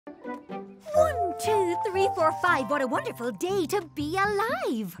1, 2, 3, 4, 5. What a wonderful day to be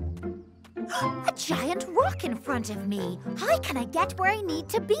alive. A giant rock in front of me. How can I get where I need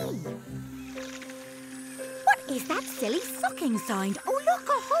to be? What is that silly sucking sound? Oh, look,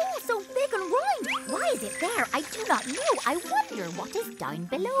 a hole so big and round. Why is it there? I do not know. I wonder what is down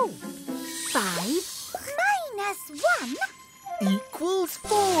below. 5 minus 1 equals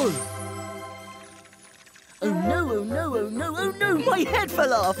 4. Oh no, oh no, oh no, oh no! My head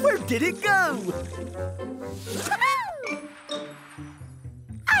fell off! Where did it go?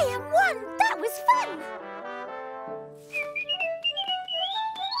 I am 1! That was fun!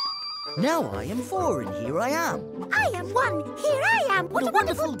 Now I am 4 and here I am. I am 1! Here I am! What a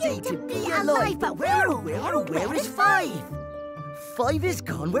wonderful day to be alive! But where is 5? 5 is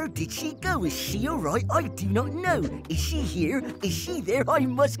gone. Where did she go? Is she all right? I do not know. Is she here? Is she there? I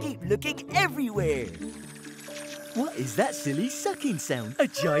must keep looking everywhere. What is that silly sucking sound? A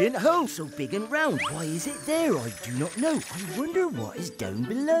giant hole so big and round. Why is it there? I do not know. I wonder what is down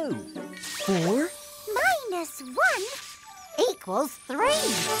below. 4 minus 1 equals 3.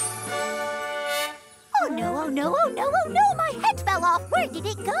 Oh no, oh no, oh no, oh no! My head fell off. Where did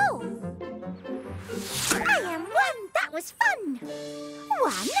it go? I am 1. That was fun.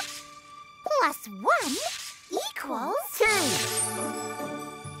 1 plus 1 equals 2.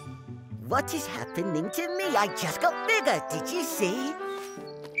 What is happening to me? I just got bigger. Did you see?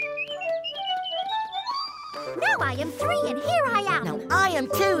 Now I am 3 and here I am. Now I am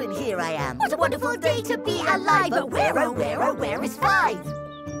 2 and here I am. What a wonderful day to be alive. But where is 5?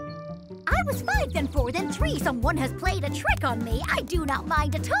 I was 5, then 4, then 3. Someone has played a trick on me. I do not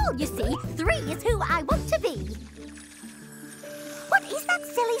mind at all, you see. 3 is who I want to be. What is that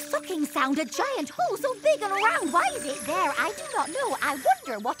silly sucking sound? A giant hole so big and round. Why is it there? I do not know. I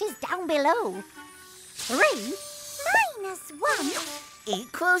wonder what is down below. 3 minus 1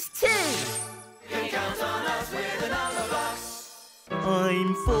 equals 2. He counts on us with a Numberblocks.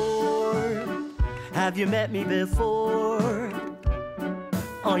 I'm 4. Have you met me before?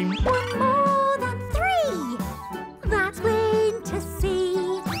 I'm 1 more than 3. That's plain to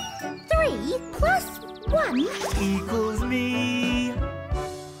see. 3 plus 1 equals me.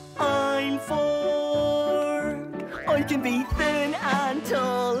 I'm 4. I can be thin and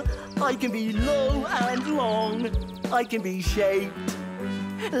tall. I can be low and long. I can be shaped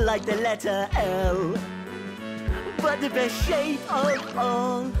like the letter L. But the best shape of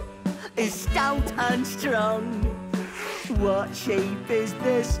all is stout and strong. What shape is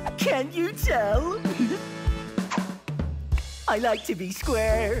this? Can you tell? I like to be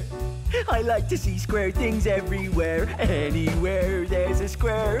square. I like to see square things everywhere. Anywhere there's a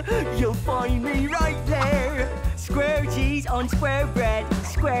square, you'll find me right there. Square cheese on square bread,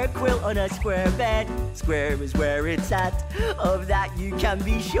 square quilt on a square bed. Square is where it's at, of that you can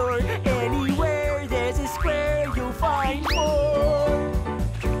be sure. Anywhere there's a square, you'll find 4.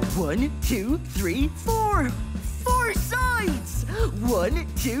 1, 2, 3, 4. 4 sides. 1,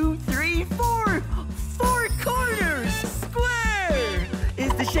 2, 3, 4. 4 corners. Square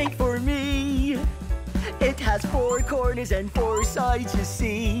is the shape for me. It has 4 corners and 4 sides, you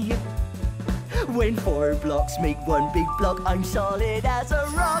see. When 4 blocks make one big block, I'm solid as a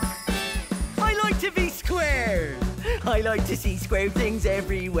rock. I like to be square. I like to see square things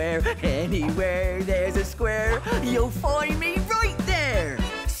everywhere. Anywhere there's a square, you'll find me right there.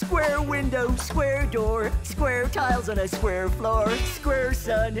 Square window, square door, square tiles on a square floor, square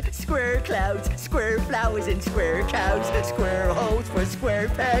sun, square clouds, square flowers and square cows, square holes for square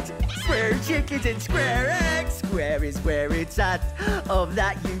pets, square chickens and square eggs. Square is where it's at, of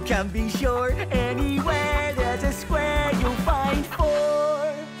that you can be sure. Anywhere there's a square, you'll find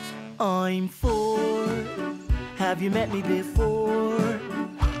 4. I'm 4. Have you met me before?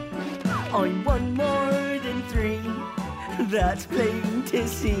 I'm 1 more than 3. That's plain to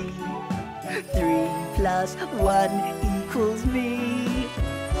see. 3 plus 1 equals me.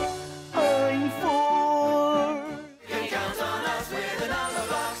 I'm 4. He counts on us with a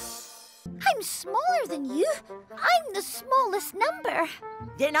Numberblocks. I'm smaller than you. I'm the smallest number.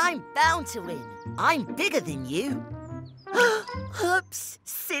 Then I'm bound to win. I'm bigger than you. Oops,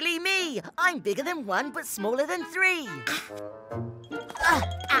 silly me. I'm bigger than 1 but smaller than 3.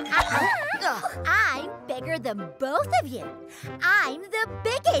 I'm bigger than both of you. I'm the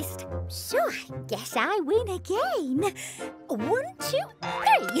biggest. So I guess I win again. 1, 2,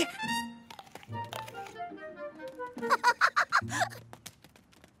 3.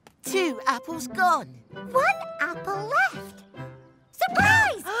 2 apples gone. 1 apple left.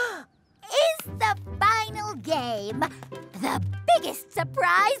 Surprise! Is the final game. The biggest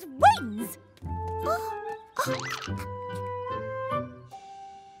surprise wins.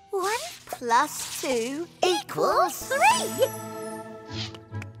 plus 2 equals 3.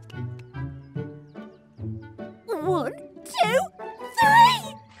 1, 2,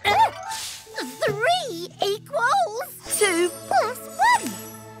 3. 3 equals 2 plus 1.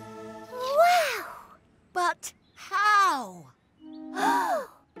 Wow! But how?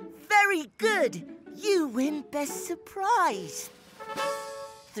 Very good. You win Best Surprise.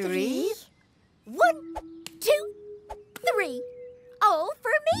 3. 1, 2, 3. All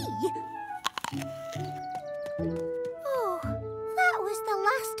for me. Oh, that was the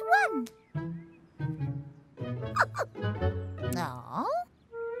last one. Oh.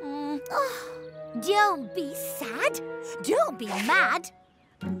 Don't be sad. Don't be mad.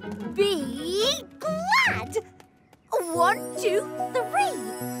 Be glad. 1, 2,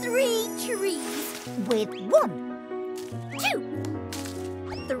 3. 3 trees with 1, 2,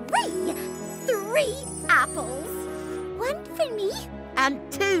 3. 3 apples. 1 for me. And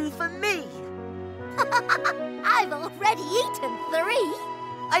 2 for me. I've already eaten 3.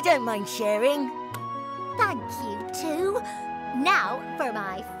 I don't mind sharing. Thank you, 2. Now for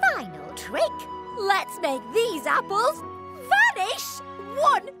my final trick. Let's make these apples vanish.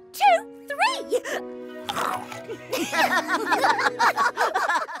 1, 2, 3. You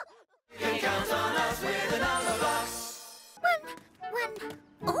can count on us with the Numberblocks. 1.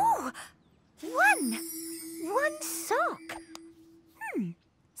 Oh, 1. 1 sock.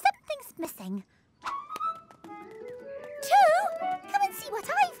 Something's missing. 2. Come and see what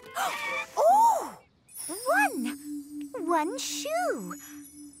I've... Oh! 1. 1 shoe.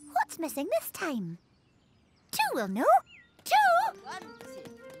 What's missing this time? 2 will know. 2.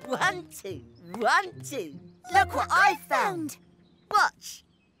 1, 2. 1, 2. Look what I found. Watch.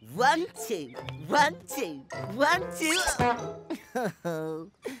 1, 2. 1, 2. 1,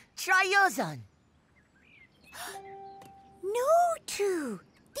 2. Try yours on. No, 2.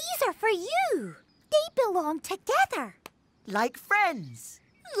 These are for you. They belong together. Like friends.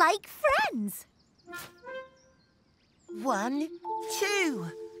 Like friends. 1,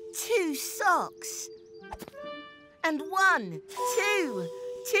 2. 2 socks. And 1, 2.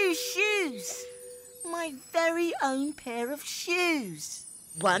 2 shoes. My very own pair of shoes.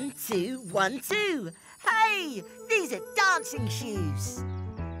 1, 2, 1, 2. Hey, these are dancing shoes.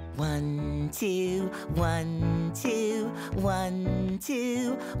 1, 2, 1, 2, 1,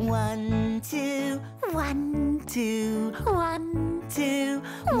 2, 1, 2, 1, 2, 1, 2,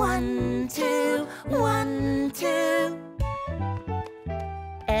 1, 2, 1, 2.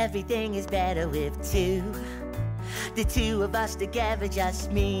 Everything is better with 2. The 2 of us together,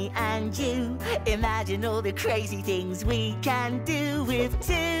 just me and you. Imagine all the crazy things we can do with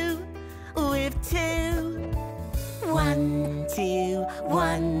 2. With 2. 1, 2,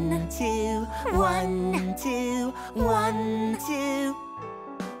 1, 2, 1, 2, 1, 2.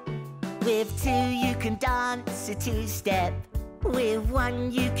 With 2 you can dance a 2-step. With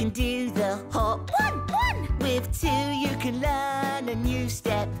 1 you can do the hop. 1. With 2 you can learn a new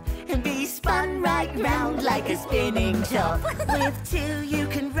step and be spun right round like a spinning top. With 2 you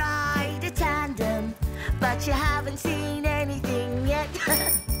can ride a tandem, but you haven't seen anything yet.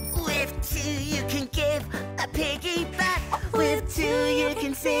 With 2 you can give a piggyback. With 2 you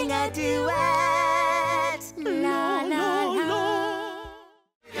can sing a duet. La la la.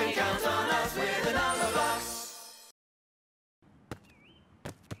 You can count on us with the Numberblocks.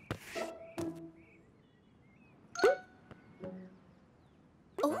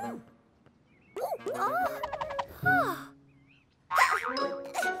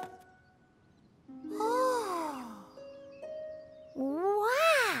 Oh.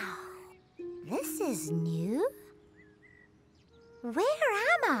 Wow! This is new. Where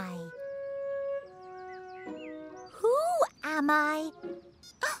am I? Who am I?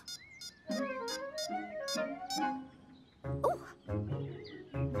 Oh.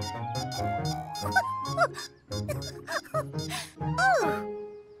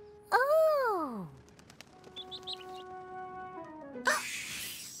 Oh.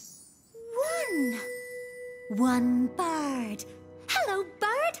 1 bird. Hello,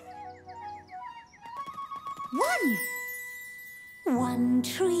 bird. 1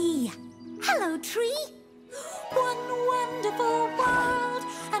 tree. Hello, tree. 1 wonderful world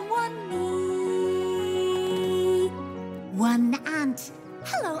and 1 me. 1 ant.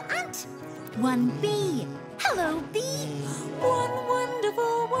 Hello, ant. 1 bee. Hello, bee. 1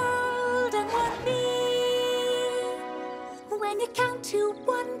 wonderful world and 1 me. When you count to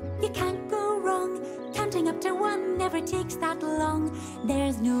 1, you can't go wrong. Counting up to 1 never takes that long.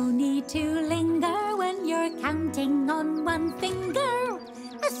 There's no need to linger when you're counting on 1 finger.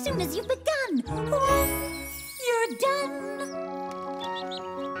 As soon as you've begun, you're done.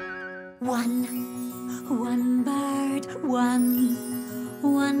 One bird,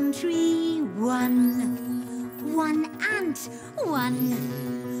 one tree, one ant,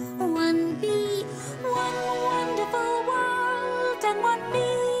 one bee, one wonderful world, and one me.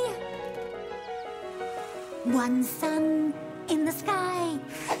 One sun in the sky,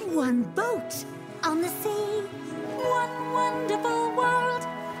 one boat on the sea, one wonderful world,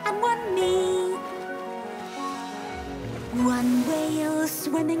 and one me. One whale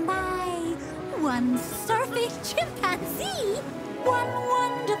swimming by, one surfing chimpanzee, one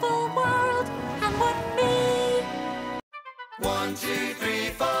wonderful world, and one me. 1, 2, 3,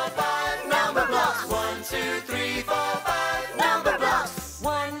 4, 5 number blocks. 1, 2, 3, 4, 5 number blocks.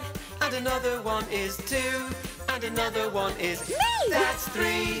 1 and another one is 2 and another one is me. That's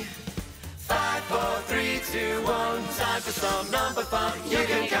 3. 5, 4, 3, 2, 1. Time for some number fun. You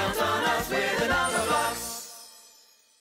can count on us with the number blocks.